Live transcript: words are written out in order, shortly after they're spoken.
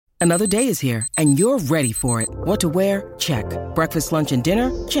Another day is here, and you're ready for it. What to wear? Check. Breakfast, lunch, and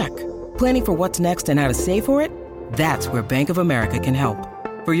dinner? Check. Planning for what's next and how to save for it? That's where Bank of America can help.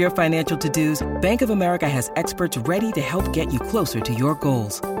 For your financial to-dos, Bank of America has experts ready to help get you closer to your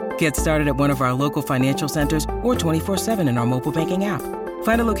goals. Get started at one of our local financial centers or 24/7 in our mobile banking app.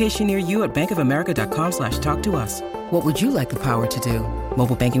 Find a location near you at bankofamerica.com/talktous. What would you like the power to do?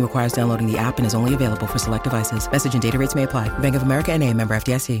 Mobile banking requires downloading the app and is only available for select devices. Message and data rates may apply. Bank of America N.A., member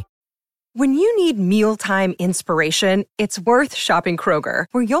FDIC. When you need mealtime inspiration, it's worth shopping Kroger,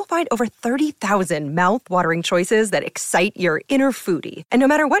 where you'll find over 30,000 mouth-watering choices that excite your inner foodie. And no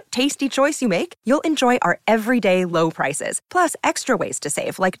matter what tasty choice you make, you'll enjoy our everyday low prices, plus extra ways to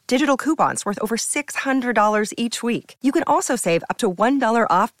save, like digital coupons worth over $600 each week. You can also save up to $1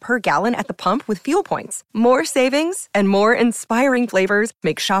 off per gallon at the pump with fuel points. More savings and more inspiring flavors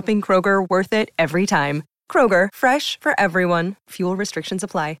make shopping Kroger worth it every time. Kroger, fresh for everyone. Fuel restrictions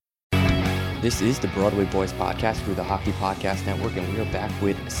apply. This is the Broadway Boys podcast through the Hockey Podcast Network, and we are back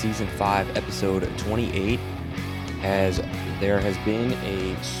with Season 5, Episode 28, as there has been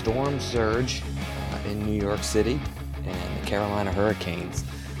a storm surge in New York City, and the Carolina Hurricanes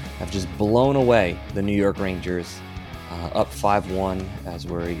have just blown away the New York Rangers, up 5-1 as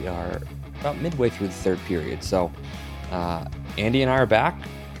we are about midway through the third period. So Andy and I are back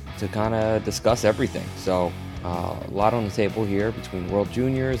to kind of discuss everything. So a lot on the table here between World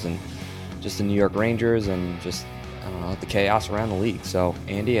Juniors and just the New York Rangers and just, I don't know, the chaos around the league. So,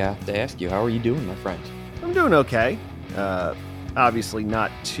 Andy, I have to ask you, how are you doing, my friend? I'm doing okay. Obviously not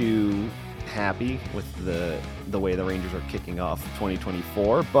too happy with the way the Rangers are kicking off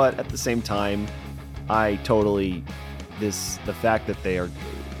 2024, but at the same time, the fact that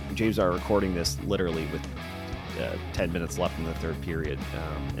James are recording this literally with 10 minutes left in the third period,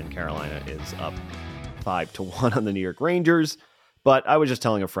 and Carolina is up 5-1 on the New York Rangers. But I was just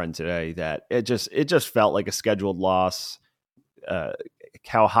telling a friend today that it just felt like a scheduled loss.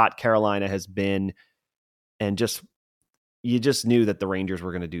 How hot Carolina has been, and you just knew that the Rangers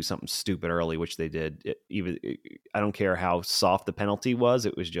were going to do something stupid early, which they did. I don't care how soft the penalty was.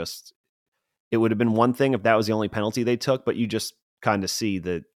 It would have been one thing if that was the only penalty they took, but you just kind of see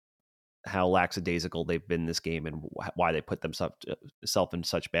how lackadaisical they've been this game and why they put themselves in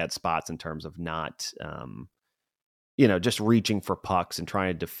such bad spots in terms of not. Just reaching for pucks and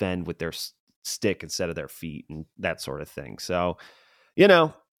trying to defend with their stick instead of their feet and that sort of thing. So,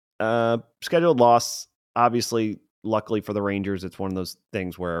 scheduled loss, obviously, luckily for the Rangers, it's one of those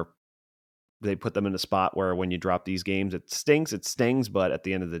things where they put them in a spot where when you drop these games, it stings, but at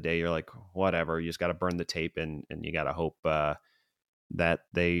the end of the day, you're like, whatever, you just got to burn the tape and you got to hope that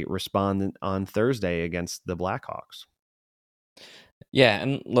they respond on Thursday against the Blackhawks. Yeah,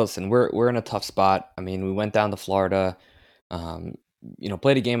 and listen, we're in a tough spot. I mean, we went down to Florida,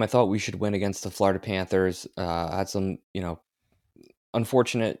 played a game I thought we should win against the Florida Panthers. Had some,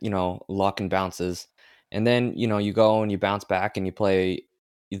 unfortunate, luck and bounces. And then, you go and you bounce back and you play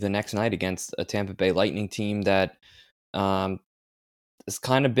the next night against a Tampa Bay Lightning team that has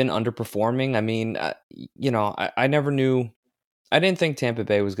kind of been underperforming. I mean, I never knew, I didn't think Tampa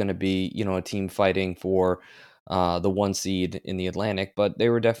Bay was going to be, a team fighting for the 1 seed in the Atlantic, but they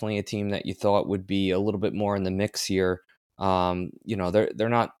were definitely a team that you thought would be a little bit more in the mix here. They're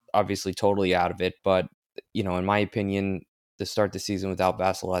not obviously totally out of it, but in my opinion, to start the season without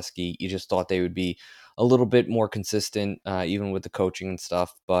Vasilevsky, you just thought they would be a little bit more consistent, even with the coaching and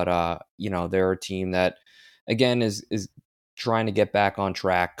stuff. But they're a team that again is trying to get back on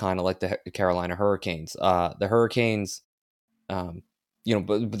track, kind of like the Carolina Hurricanes. The Hurricanes,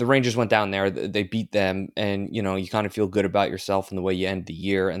 but the Rangers went down there, they beat them, and, you kind of feel good about yourself and the way you end the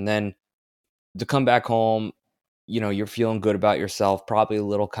year. And then to come back home, you're feeling good about yourself, probably a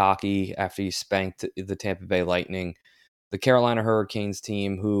little cocky after you spanked the Tampa Bay Lightning. The Carolina Hurricanes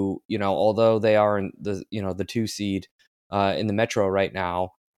team, who, although they are in the 2 seed in the Metro right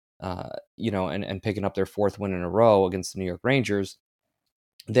now, and picking up their 4th win in a row against the New York Rangers,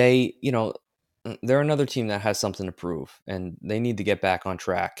 they're another team that has something to prove, and they need to get back on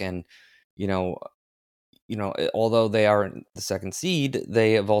track. And, although they are in the 2nd seed,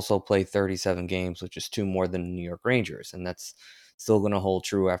 they have also played 37 games, which is 2 more than the New York Rangers. And that's still going to hold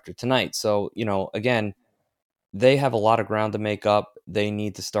true after tonight. So, again, they have a lot of ground to make up. They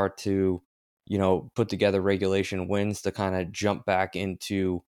need to start to, put together regulation wins to kind of jump back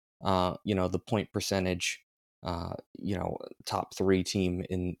into, the point percentage, top 3 team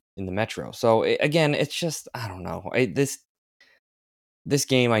in the Metro. So again, it's just, I don't know. This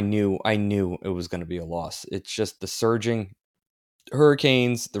game, I knew it was going to be a loss. It's just the surging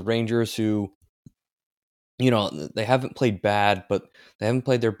Hurricanes, the Rangers, who, they haven't played bad, but they haven't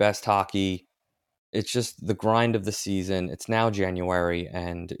played their best hockey. It's just the grind of the season. It's now January,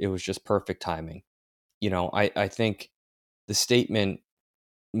 and it was just perfect timing. I think the statement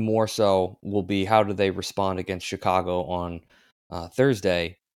more so will be how do they respond against Chicago on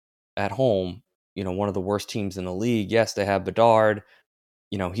Thursday at home? One of the worst teams in the league. Yes, they have Bedard.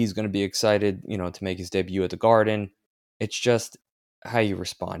 He's going to be excited, to make his debut at the Garden. It's just how you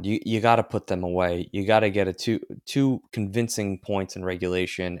respond. You got to put them away. You got to get a two convincing points in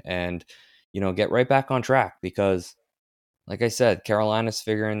regulation and, get right back on track because, like I said, Carolina's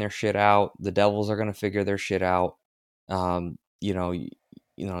figuring their shit out. The Devils are going to figure their shit out. Um, you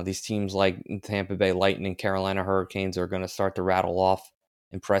know, these teams like Tampa Bay Lightning, Carolina Hurricanes are going to start to rattle off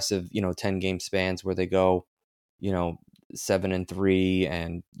impressive, 10-game spans where they go, you know, 7-3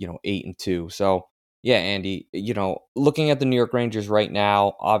 and 8-2. So yeah, Andy, looking at the New York Rangers right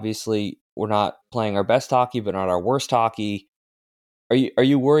now, obviously we're not playing our best hockey, but not our worst hockey. Are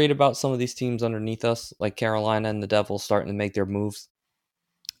you worried about some of these teams underneath us, like Carolina and the Devils, starting to make their moves?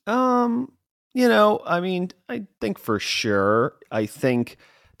 I mean, I think for sure. I think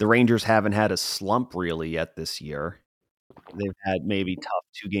the Rangers haven't had a slump really yet this year. They've had maybe tough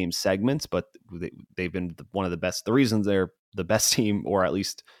 2-game segments, but they've been one of the best. The reasons they're the best team, or at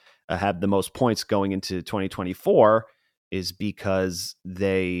least have the most points going into 2024, is because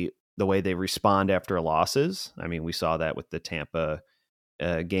the way they respond after losses. I mean, we saw that with the Tampa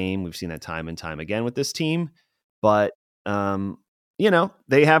game. We've seen that time and time again with this team, but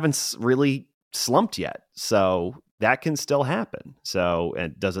they haven't really slumped yet, so that can still happen. So,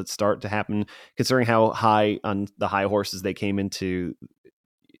 and does it start to happen considering how high on the high horses they ended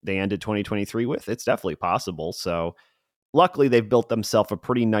 2023 with? It's definitely possible. So luckily they've built themselves a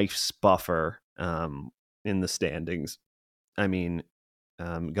pretty nice buffer in the standings. I mean,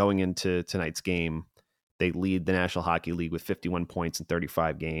 going into tonight's game, they lead the National Hockey League with 51 points in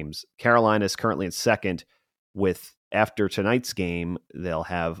 35 games. Carolina is currently in second with, after tonight's game, they'll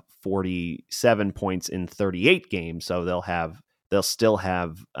have 47 points in 38 games. So they'll still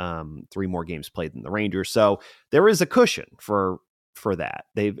have 3 more games played than the Rangers. So there is a cushion for that.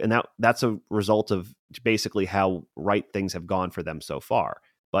 That's a result of basically how right things have gone for them so far.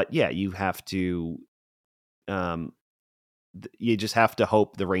 But yeah, you have to, you just have to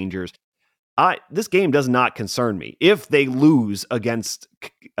hope the Rangers. This game does not concern me. If they lose against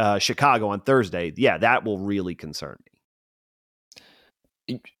Chicago on Thursday, yeah, that will really concern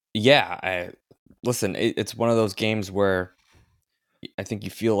me. Yeah, listen, it's one of those games where I think you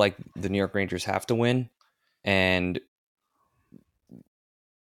feel like the New York Rangers have to win, and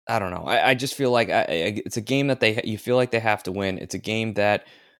I don't know. I just feel like it's a game that you feel like they have to win. It's a game that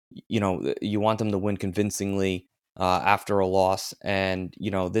you want them to win convincingly after a loss, and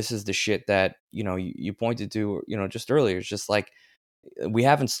this is the shit that you pointed to just earlier. It's just like we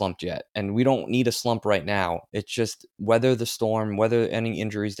haven't slumped yet, and we don't need a slump right now. It's just weather the storm, weather any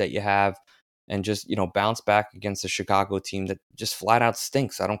injuries that you have, and just bounce back against a Chicago team that just flat out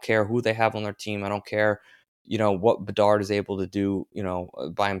stinks. I don't care who they have on their team. I don't care what Bedard is able to do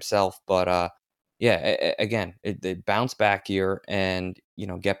by himself, but again, they bounce back here and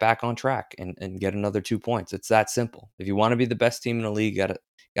get back on track and get another 2 points. It's that simple. If you want to be the best team in the league, you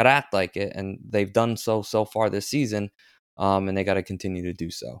gotta act like it, and they've done so far this season, and they got to continue to do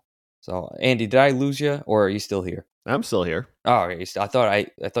so. So, Andy, did I lose you, or are you still here? I'm still here. Oh, okay. I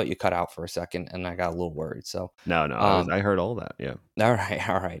thought you cut out for a second, and I got a little worried. So no, I heard all that. Yeah.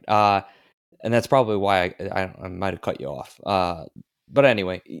 All right. And that's probably why I might have cut you off. But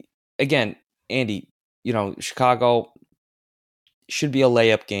anyway, again, Andy, Chicago should be a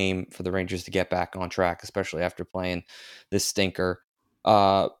layup game for the Rangers to get back on track, especially after playing this stinker.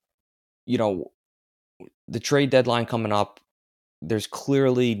 The trade deadline coming up, there's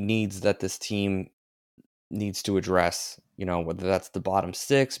clearly needs that this team needs to address, whether that's the bottom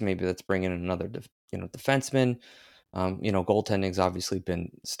 6, maybe that's bringing in another, defenseman. Goaltending's obviously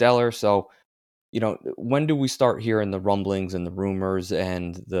been stellar. So, when do we start hearing the rumblings and the rumors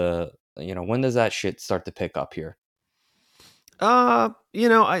and when does that shit start to pick up here?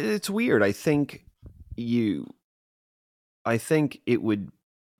 It's weird. I think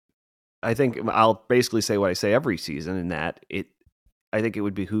I'll basically say what I say every season, in that I think it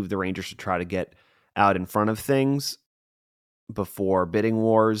would behoove the Rangers to try to get out in front of things before bidding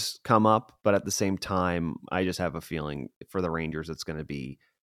wars come up. But at the same time, I just have a feeling for the Rangers, it's going to be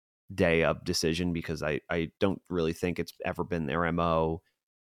day of decision, because I don't really think it's ever been their MO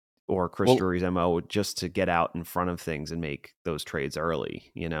or Chris Drury's MO just to get out in front of things and make those trades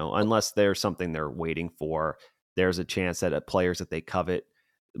early, unless there's something they're waiting for. There's a chance that players that they covet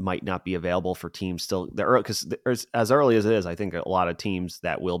might not be available for teams still there, because as early as it is, I think a lot of teams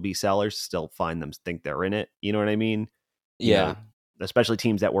that will be sellers still think they're in it. You know what I mean? Yeah. Especially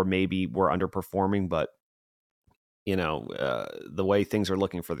teams that were underperforming, but the way things are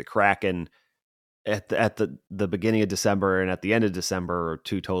looking for the Kraken at the beginning of December and at the end of December are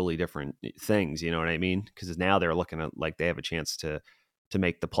two totally different things. You know what I mean? Because now they're looking at like they have a chance to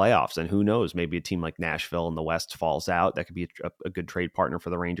make the playoffs, and who knows, maybe a team like Nashville in the West falls out. That could be a good trade partner for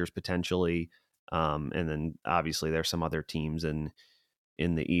the Rangers potentially. And then obviously there's some other teams in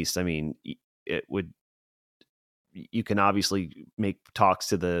the East. I mean, you can obviously make talks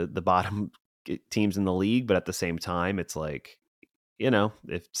to the bottom teams in the league, but at the same time, it's like,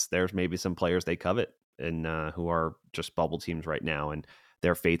 if there's maybe some players they covet and who are just bubble teams right now, and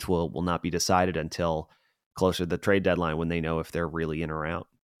their fates will not be decided until closer to the trade deadline when they know if they're really in or out.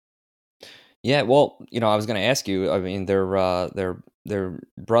 Yeah, well, I was going to ask you. I mean, they're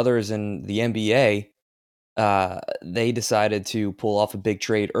brothers in the NBA. They decided to pull off a big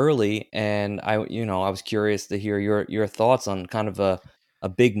trade early, and I was curious to hear your thoughts on kind of a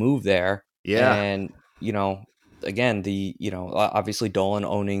big move there. Yeah, and again, obviously Dolan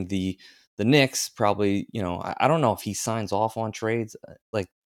owning the Knicks, probably, I don't know if he signs off on trades. Like,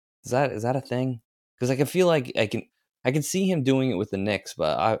 is that a thing? Because I can feel like I can see him doing it with the Knicks,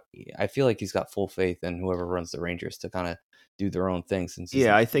 but I feel like he's got full faith in whoever runs the Rangers to kind of do their own thing.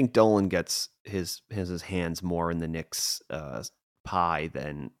 I think Dolan gets his hands more in the Knicks pie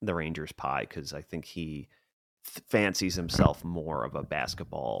than the Rangers pie, because I think he fancies himself more of a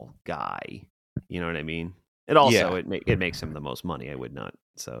basketball guy. You know what I mean? It also it makes him the most money. I would not,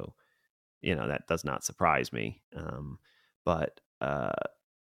 so that does not surprise me. But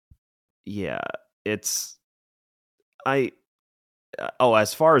it's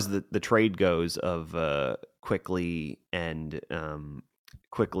as far as the trade goes of Quickly and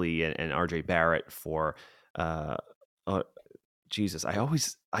RJ Barrett for Jesus,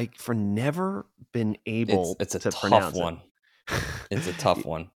 I for never been able it's a to tough pronounce one. It. It's a tough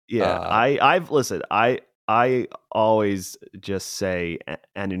one. Yeah, I've listened. I always just say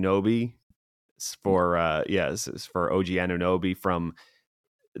Anunoby for for OG Anunoby from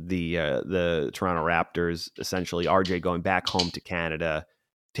the Toronto Raptors. Essentially, RJ going back home to Canada,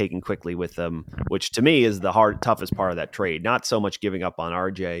 taking Quickly with them, which to me is the toughest part of that trade. Not so much giving up on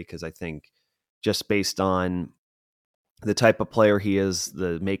RJ, because I think just based on the type of player he is,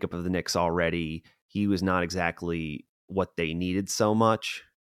 the makeup of the Knicks already, he was not exactly what they needed so much.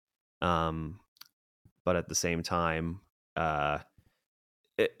 But at the same time,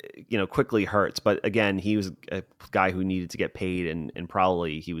 Quickly hurts. But again, he was a guy who needed to get paid, and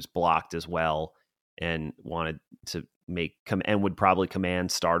probably he was blocked as well, and wanted to and would probably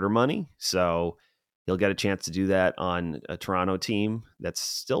command starter money. So he'll get a chance to do that on a Toronto team that's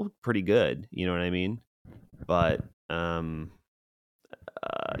still pretty good. You know what I mean? But as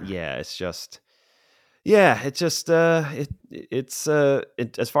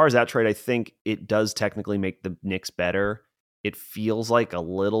far as that trade, I think it does technically make the Knicks better. It feels like a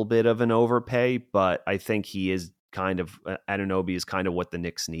little bit of an overpay, but I think he is Anunoby is kind of what the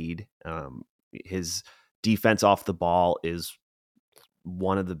Knicks need. His defense off the ball is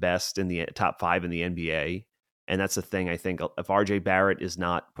one of the best in the top 5 in the NBA. And that's the thing. I think if RJ Barrett is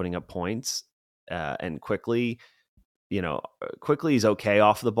not putting up points, and Quickly is okay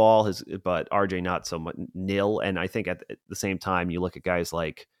off the ball, but RJ not so much, nil. And I think at the same time, you look at guys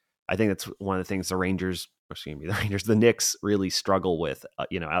like, I think that's one of the things the Knicks really struggle with,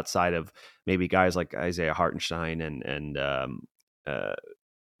 outside of maybe guys like Isaiah Hartenstein and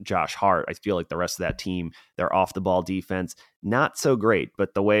Josh Hart. I feel like the rest of that team, their off the ball defense, not so great,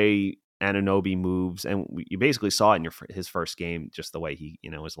 but the way Anunoby moves, and you basically saw it in his first game, just the way he,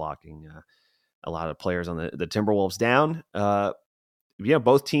 was locking a lot of players on the Timberwolves down.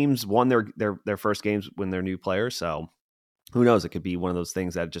 Both teams won their first games when they're new players. So who knows? It could be one of those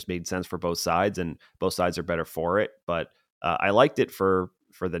things that just made sense for both sides, and both sides are better for it. But I liked it for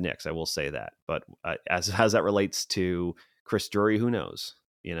the Knicks. I will say that. But as that relates to Chris Drury, who knows?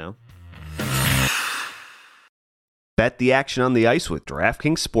 Bet the action on the ice with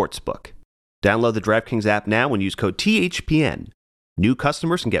DraftKings Sportsbook. Download the DraftKings app now and use code THPN. New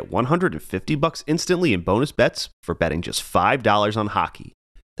customers can get $150 instantly in bonus bets for betting just $5 on hockey.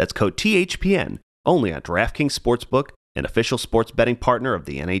 That's code THPN, only on DraftKings Sportsbook, an official sports betting partner of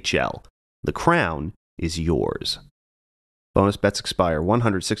the NHL. The crown is yours. Bonus bets expire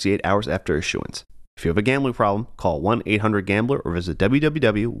 168 hours after issuance. If you have a gambling problem, call 1-800-GAMBLER or visit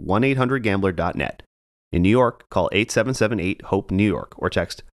www.1800gambler.net. In New York, call 877-8-HOPE-NEW YORK or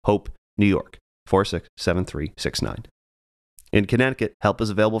text HOPE-NEW YORK 467369. In Connecticut, help is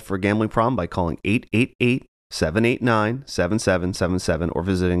available for a gambling problem by calling 888-789-7777 or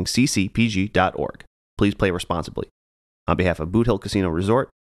visiting ccpg.org. Please play responsibly. On behalf of Boot Hill Casino Resort,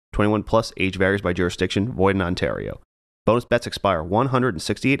 21 plus, age varies by jurisdiction, void in Ontario. Bonus bets expire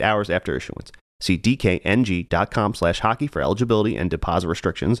 168 hours after issuance. See dkng.com/hockey for eligibility and deposit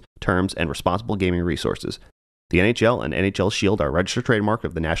restrictions, terms, and responsible gaming resources. The NHL and NHL Shield are registered trademark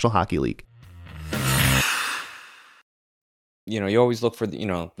of the National Hockey League. You always look for the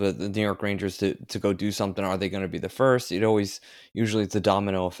New York Rangers to go do something. Are they going to be the first? Usually it's a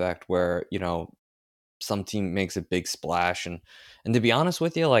domino effect where, some team makes a big splash. And to be honest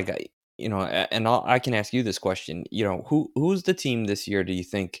with you, I can ask you this question, who's the team this year do you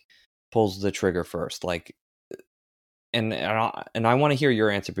think pulls the trigger first? And I want to hear your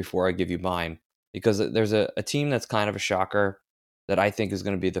answer before I give you mine, because there's a team that's kind of a shocker that I think is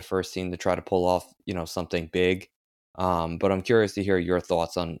going to be the first team to try to pull off, something big. But I'm curious to hear your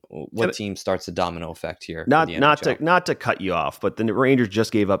thoughts on what team starts the domino effect here. Not to cut you off, but the Rangers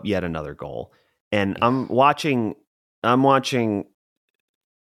just gave up yet another goal, and I'm watching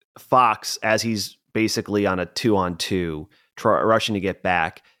Fox as he's basically on a 2-on-2, rushing to get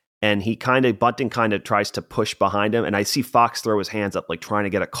back, and Bunting kind of tries to push behind him, and I see Fox throw his hands up trying to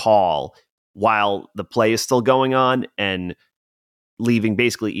get a call while the play is still going on, and leaving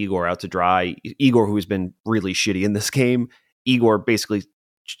basically Igor out to dry. Igor, who's been really shitty in this game, Igor basically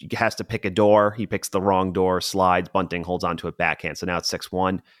has to pick a door. He picks the wrong door, slides, Bunting holds onto it backhand. So now it's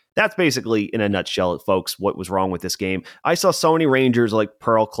 6-1. That's basically, in a nutshell, folks, what was wrong with this game. I saw so many Rangers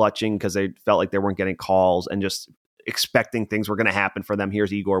pearl clutching because they felt like they weren't getting calls and just expecting things were going to happen for them.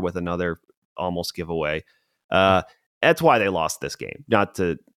 Here's Igor with another almost giveaway. That's why they lost this game.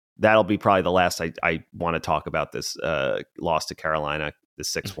 That'll be probably the last I want to talk about this loss to Carolina, the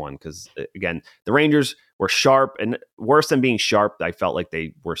 6-1, because, again, the Rangers were sharp, and worse than being sharp, I felt like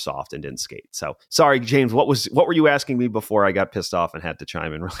they were soft and didn't skate. So, sorry, James, what were you asking me before I got pissed off and had to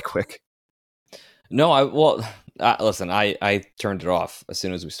chime in really quick? No, listen, I turned it off as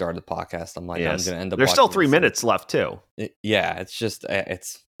soon as we started the podcast. I'm like, yes. I'm going to end up. There's still 3 minutes left, too. It's just,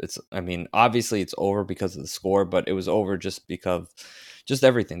 obviously it's over because of the score, but it was over just because just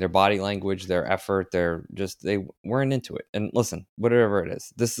everything, their body language, their effort, they weren't into it. And listen, whatever it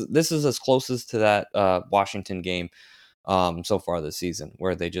is, this is as close as to that Washington game so far this season,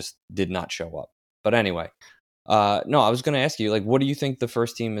 where they just did not show up. But anyway, no, I was going to ask you, what do you think the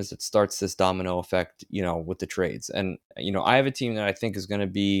first team is that starts this domino effect, with the trades? And, I have a team that I think is going to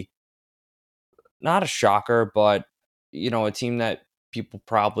be not a shocker, but, a team that people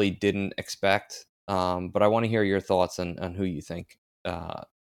probably didn't expect. But I want to hear your thoughts on who you think,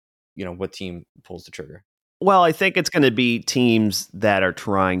 what team pulls the trigger. Well, I think it's going to be teams that are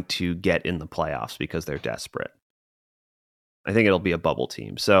trying to get in the playoffs because they're desperate. I think it'll be a bubble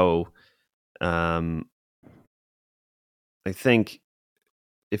team. So, I think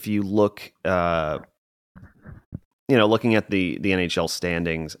if you look, looking at the NHL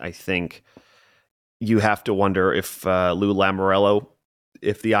standings, I think you have to wonder if Lou Lamoriello,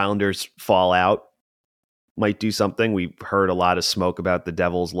 if the Islanders fall out, might do something. We've heard a lot of smoke about the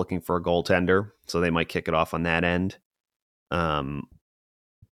Devils looking for a goaltender, so they might kick it off on that end.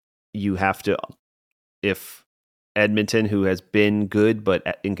 You have to, if Edmonton, who has been good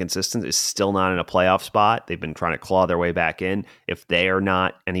but inconsistent, is still not in a playoff spot. They've been trying to claw their way back in. If they are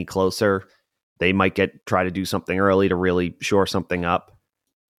not any closer, they might try to do something early to really shore something up.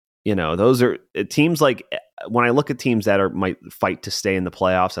 Those are teams when I look at teams that might fight to stay in the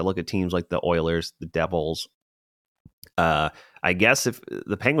playoffs, I look at teams like the Oilers, the Devils. I guess if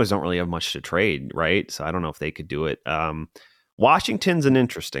the Penguins don't really have much to trade, right? So I don't know if they could do it. Washington's an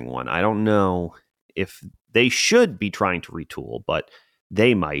interesting one. I don't know if they should be trying to retool, but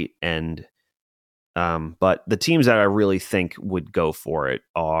they might. And but the teams that I really think would go for it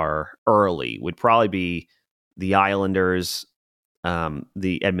would probably be the Islanders,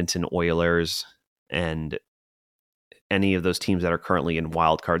 the Edmonton Oilers, and any of those teams that are currently in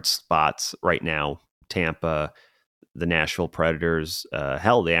wildcard spots right now. Tampa, the Nashville Predators,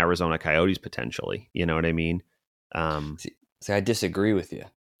 the Arizona Coyotes potentially. You know what I mean? See, I disagree with you.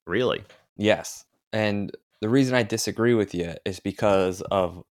 Really? Yes. And the reason I disagree with you is because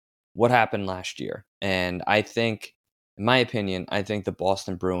of what happened last year. And I think, in my opinion, the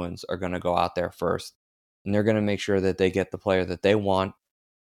Boston Bruins are going to go out there first, and they're going to make sure that they get the player that they want.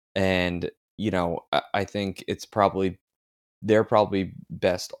 And, I think they're probably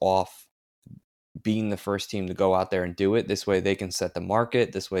best off being the first team to go out there and do it. This way they can set the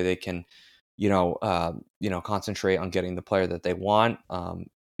market. This way they can, concentrate on getting the player that they want.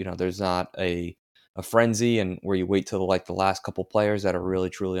 There's not a a frenzy and where you wait till like the last couple players that are really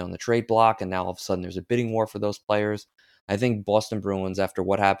truly on the trade block, and now all of a sudden there's a bidding war for those players. I think Boston Bruins, after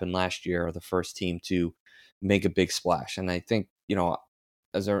what happened last year, are the first team to make a big splash. And I think,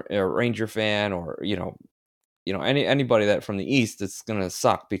 as a Ranger fan, or anybody that from the East, it's gonna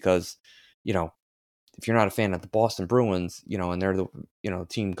suck because if you're not a fan of the Boston Bruins, and they're the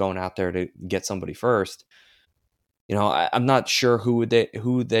team going out there to get somebody first, I'm not sure who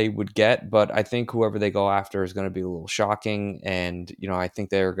they would get, but I think whoever they go after is going to be a little shocking, and I think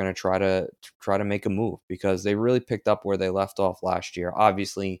they're going to try to make a move because they really picked up where they left off last year.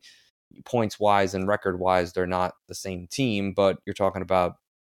 Obviously, points wise and record wise, they're not the same team, but you're talking about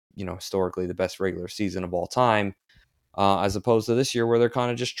historically the best regular season of all time, as opposed to this year where they're kind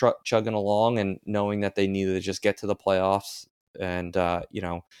of just chugging along and knowing that they needed to just get to the playoffs and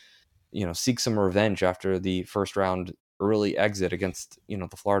seek some revenge after the first round early exit against,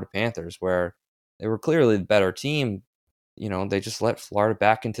 the Florida Panthers, where they were clearly the better team. They just let Florida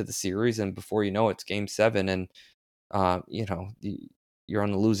back into the series, and before you know it, it's game 7, and you're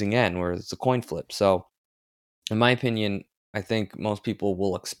on the losing end where it's a coin flip. So in my opinion, I think most people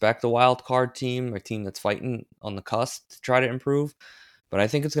will expect a wild card team, a team that's fighting on the cusp to try to improve, but I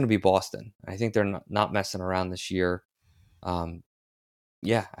think it's going to be Boston. I think they're not messing around this year. I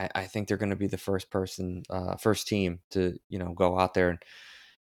think they're going to be the first team to, go out there. And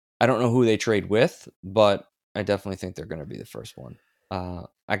I don't know who they trade with, but I definitely think they're going to be the first one.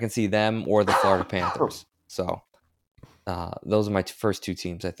 I can see them or the Florida Panthers. So those are my first 2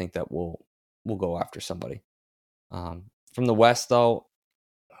 teams I think that will go after somebody. From the West, though,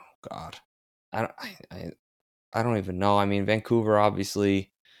 oh God, I don't even know. I mean, Vancouver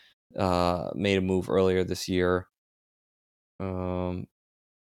obviously made a move earlier this year. I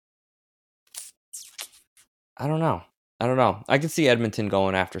don't know. I can see Edmonton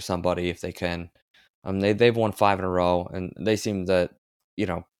going after somebody if they can. They've won 5 in a row, and they seem that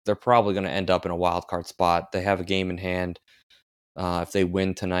they're probably going to end up in a wild card spot. They have a game in hand. If they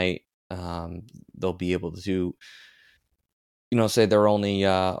win tonight, they'll be able to, say they're only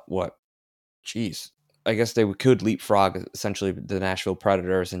what? Geez, I guess they could leapfrog essentially the Nashville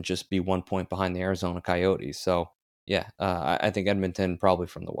Predators and just be 1 point behind the Arizona Coyotes. So yeah, I think Edmonton probably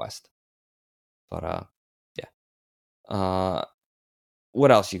from the West, but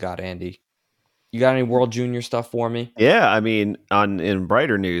what else you got, Andy? You got any World Junior stuff for me? Yeah, I mean, in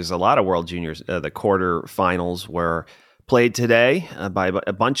brighter news, a lot of World Juniors, the quarterfinals were played today by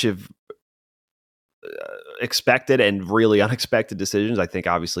a bunch of expected and really unexpected decisions. I think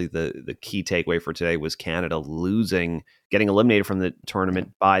obviously the key takeaway for today was Canada getting eliminated from the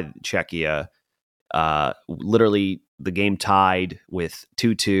tournament by Czechia. Literally, the game tied with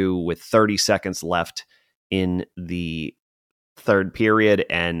 2-2 with 30 seconds left in the third period,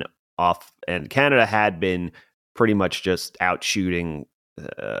 and Canada had been pretty much just out shooting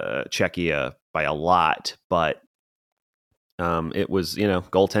Czechia by a lot, but it was,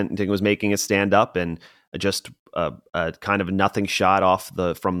 goaltending was making it stand up, and just a kind of a nothing shot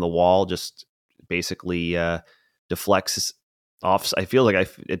from the wall just basically deflects off. I feel like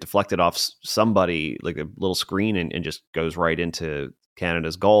it deflected off somebody, like a little screen, and just goes right into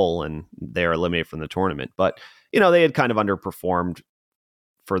Canada's goal, and they're eliminated from the tournament. But they had kind of underperformed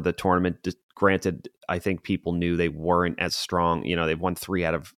for the tournament. Granted, I think people knew they weren't as strong. They've won 3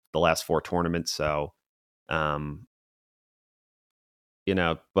 out of the last 4 tournaments, so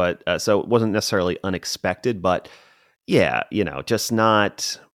but so it wasn't necessarily unexpected, but yeah, just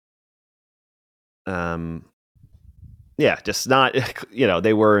not just not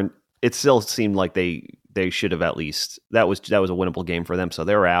they weren't. It still seemed like they should have at least, that was a winnable game for them, so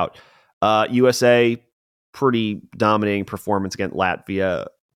they're out. USA, pretty dominating performance against Latvia,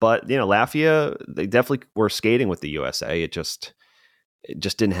 but Latvia, they definitely were skating with the USA. It just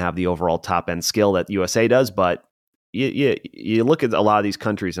didn't have the overall top end skill that USA does. But you look at a lot of these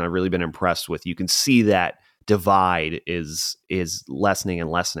countries, and I've really been impressed with. You can see that divide is lessening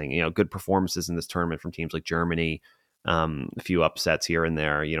and lessening. Good performances in this tournament from teams like Germany. A few upsets here and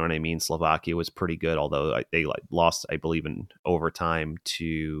there, you know what I mean? Slovakia was pretty good, although they lost, I believe, in overtime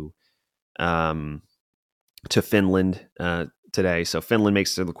to Finland today. So Finland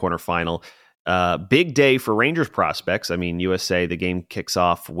makes it to the quarterfinal. Big day for Rangers prospects. I mean, USA, the game kicks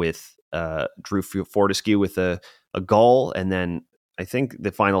off with Drew Fortescue with a goal, and then I think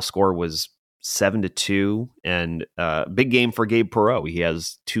the final score was 7-2, and big game for Gabe Perreault. He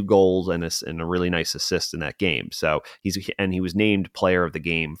has 2 goals and a really nice assist in that game. So he was named player of the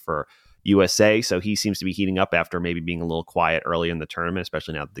game for USA. So he seems to be heating up after maybe being a little quiet early in the tournament,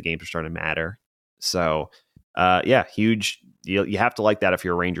 especially now that the games are starting to matter. So yeah, huge. You have to like that if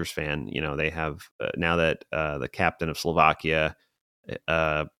you're a Rangers fan. They have now that the captain of Slovakia,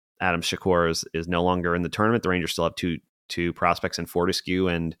 Adam Shakur, is no longer in the tournament. The Rangers still have two prospects in Fortescue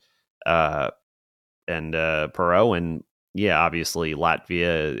and Perot, and yeah, obviously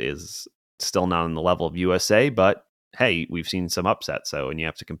Latvia is still not on the level of USA, but hey, we've seen some upsets, and you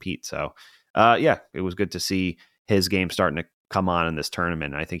have to compete. So, yeah, it was good to see his game starting to come on in this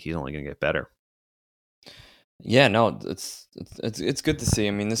tournament. I think he's only going to get better. Yeah, no, it's good to see.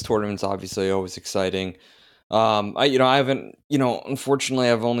 I mean, this tournament's obviously always exciting. I haven't, unfortunately,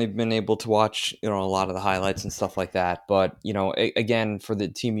 I've only been able to watch, a lot of the highlights and stuff like that. But again, for the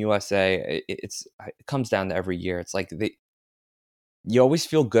Team USA, it comes down to every year. It's like you always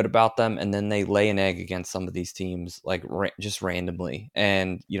feel good about them, and then they lay an egg against some of these teams, like just randomly.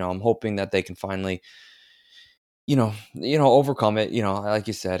 And I'm hoping that they can finally, overcome it. Like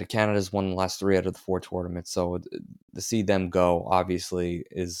you said, Canada's won the last 3 out of the 4 tournaments. So to see them go, obviously,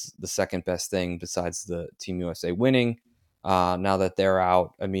 is the second best thing besides the Team USA winning. Now that they're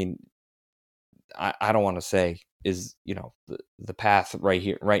out, I mean, I don't want to say is, the path right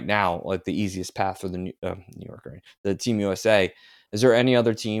here, right now, like the easiest path for the New York, right? The Team USA. Is there any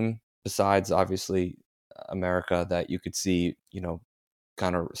other team besides, obviously, America that you could see,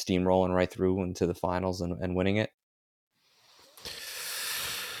 kind of steamrolling right through into the finals and winning it?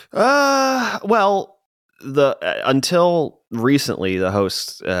 Well, until recently, the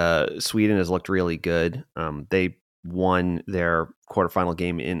host Sweden has looked really good. They won their quarterfinal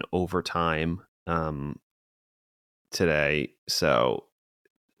game in overtime today. So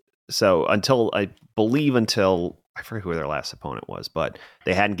until I forget who their last opponent was, but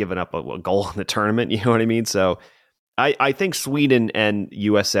they hadn't given up a goal in the tournament. You know what I mean? So I think Sweden and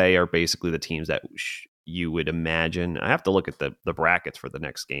USA are basically the teams that you would imagine. I have to look at the brackets for the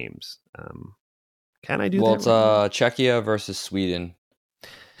next games. Can I do that? Well, it's Czechia versus Sweden.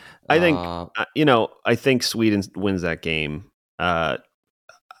 I think I think Sweden wins that game. I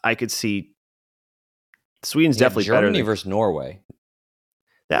could see Sweden's definitely Germany better versus Norway.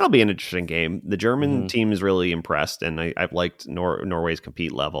 That'll be an interesting game. The German team is really impressed, and I've liked Norway's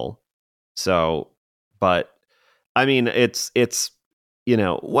compete level. So, but I mean, it's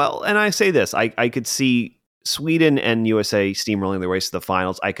well, and I say this, I could see Sweden and USA steamrolling their ways to the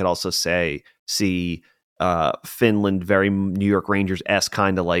finals. I could also see Finland, very New York Rangers-esque,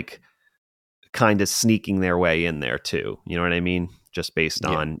 kind of sneaking their way in there too. You know what I mean? Just based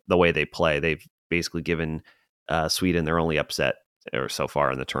on the way they play, they've basically given Sweden their only upset or so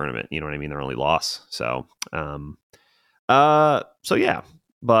far in the tournament. You know what I mean? Their only loss. So, so yeah,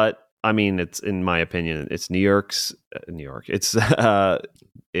 but I mean, it's, in my opinion, it's New York. It's the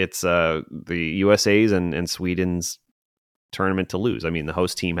USA's and Sweden's tournament to lose. I mean, the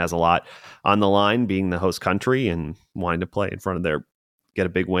host team has a lot on the line, being the host country and wanting to play in front of get a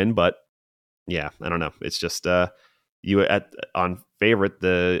big win. But yeah, I don't know. It's just on favorite.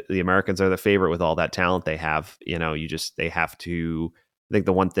 The Americans are the favorite with all that talent they have. They have to. I think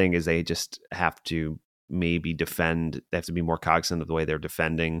the one thing is they just have to maybe defend. They have to be more cognizant of the way they're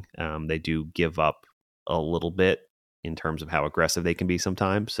defending. They do give up a little bit in terms of how aggressive they can be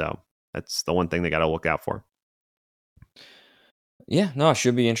sometimes. So that's the one thing they got to look out for. Yeah, no, it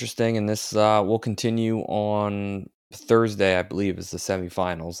should be interesting. And this will continue on Thursday, I believe, is the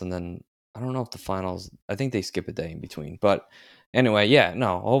semifinals. And then I don't know if the finals, I think they skip a day in between. But anyway, yeah,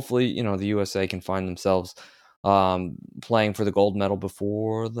 no, hopefully, the USA can find themselves playing for the gold medal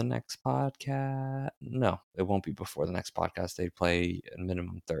before the next podcast. No, it won't be before the next podcast. They play a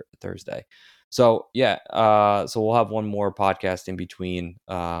minimum Thursday. So yeah, so we'll have one more podcast in between,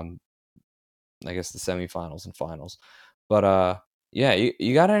 I guess, the semifinals and finals. But yeah,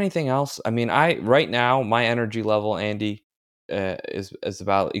 you got anything else? I mean, right now my energy level, Andy, is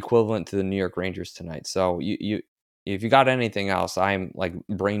about equivalent to the New York Rangers tonight. So if you got anything else, I'm like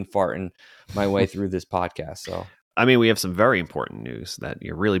brain farting my way through this podcast. So I mean, we have some very important news that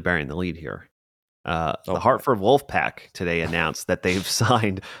you're really bearing the lead here. The Hartford Wolfpack today announced that they've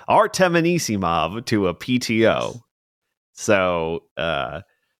signed Artem Anisimov to a PTO. So I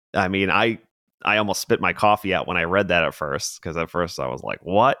mean, I almost spit my coffee out when I read that at first, because at first I was like,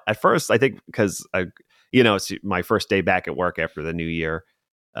 what? At first, I think because it's my first day back at work after the new year.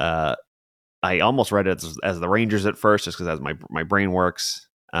 I almost read it as the Rangers at first, just because that's my brain works.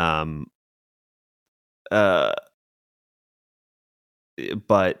 But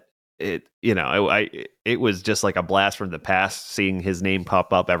it was just like a blast from the past seeing his name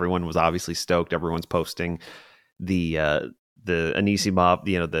pop up. Everyone was obviously stoked. Everyone's posting the Anisimov,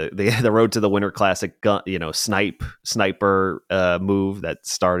 the Road to the Winter Classic gun, sniper move that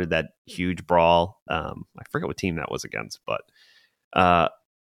started that huge brawl. I forget what team that was against, but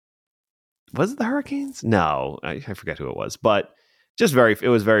was it the Hurricanes? No, I forget who it was, but it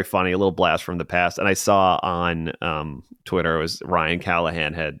was very funny, a little blast from the past. And I saw on Twitter, it was Ryan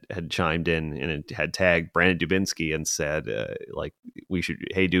Callahan had chimed in and it had tagged Brandon Dubinsky and said,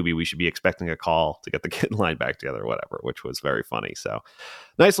 hey Doobie, we should be expecting a call to get the kid line back together or whatever, which was very funny. So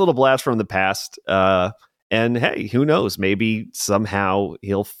nice little blast from the past. And hey, who knows? Maybe somehow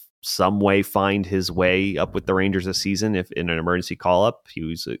he'll some way find his way up with the Rangers this season if in an emergency call up. He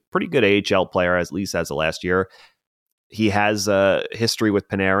was a pretty good AHL player, at least as of last year. He has a history with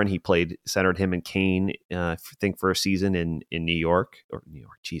Panarin. He centered him and Kane, I think, for a season in New York.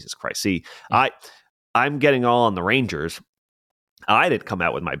 Jesus Christ. See, I'm getting all on the Rangers. I didn't come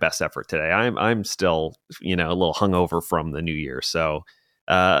out with my best effort today. I'm still, a little hungover from the New Year. So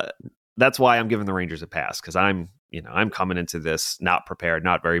that's why I'm giving the Rangers a pass, because I'm coming into this not prepared,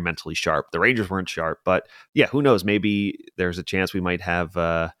 not very mentally sharp. The Rangers weren't sharp, but yeah, who knows? Maybe there's a chance we might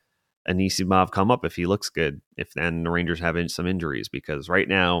have Anisimov come up if he looks good, if then the Rangers have some injuries, because right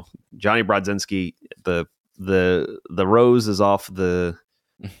now Johnny Brodzinski, the rose is off the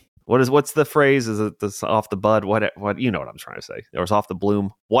what's the phrase, is it this off the bud, what you know what I'm trying to say, it was off the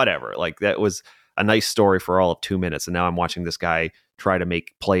bloom, whatever. Like, that was a nice story for all of 2 minutes, and now I'm watching this guy try to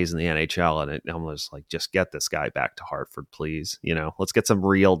make plays in the NHL, and I'm just like, just get this guy back to Hartford, please. Let's get some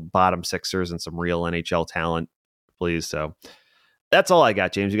real bottom sixers and some real NHL talent, please. So that's all I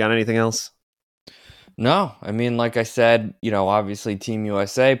got. James, you got anything else? No, I mean, like I said, obviously Team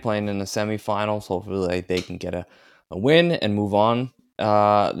USA playing in the semifinals. Hopefully they can get a win and move on.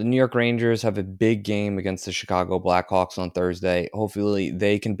 The New York Rangers have a big game against the Chicago Blackhawks on Thursday. Hopefully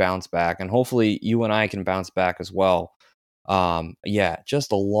they can bounce back, and hopefully you and I can bounce back as well.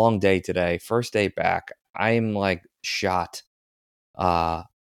 Just a long day today. First day back. I am like shot. I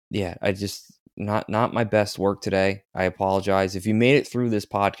just not my best work today. I apologize. If you made it through this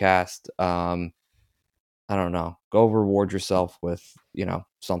podcast, I don't know, go reward yourself with,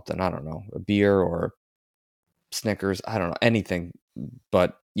 something, I don't know, a beer or Snickers, I don't know, anything.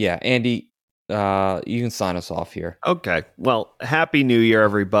 But yeah, Andy, you can sign us off here. Okay. Well, Happy New Year,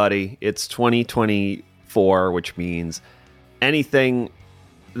 everybody. It's 2024, which means anything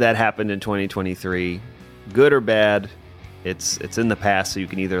that happened in 2023, good or bad, it's in the past, so you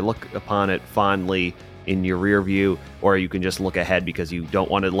can either look upon it fondly in your rear view, or you can just look ahead because you don't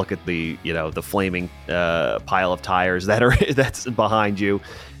want to look at the flaming pile of tires that's behind you.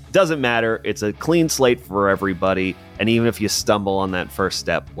 Doesn't matter. It's a clean slate for everybody, and even if you stumble on that first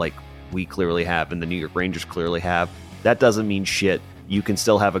step, like we clearly have and the New York Rangers clearly have, that doesn't mean shit. You can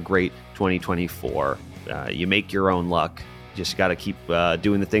still have a great 2024. You make your own luck. Just got to keep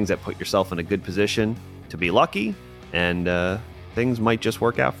doing the things that put yourself in a good position to be lucky, and things might just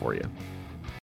work out for you.